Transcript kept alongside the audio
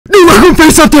Recroom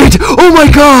face update! Oh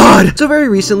my god! So very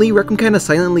recently, Recroom kind of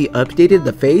silently updated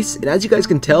the face, and as you guys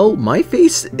can tell, my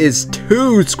face is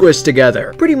too squished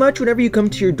together. Pretty much whenever you come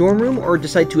to your dorm room or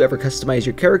decide to ever customize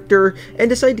your character and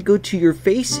decide to go to your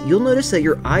face, you'll notice that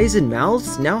your eyes and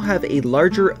mouths now have a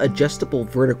larger adjustable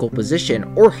vertical position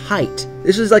or height.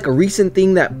 This was like a recent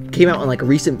thing that came out on like a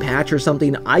recent patch or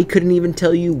something. I couldn't even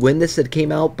tell you when this had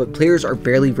came out, but players are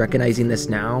barely recognizing this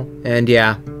now. And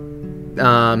yeah,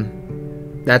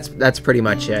 that's pretty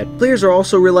much it. Players are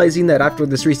also realizing that after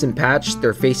this recent patch,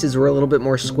 their faces were a little bit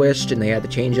more squished and they had to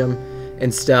change them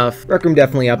and stuff. Recroom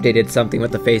definitely updated something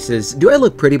with the faces. Do I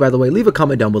look pretty, by the way? Leave a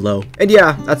comment down below. And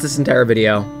yeah, that's this entire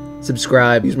video.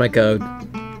 Subscribe, use my code.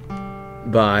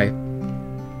 Bye.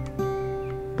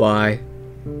 Bye.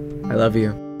 I love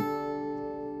you.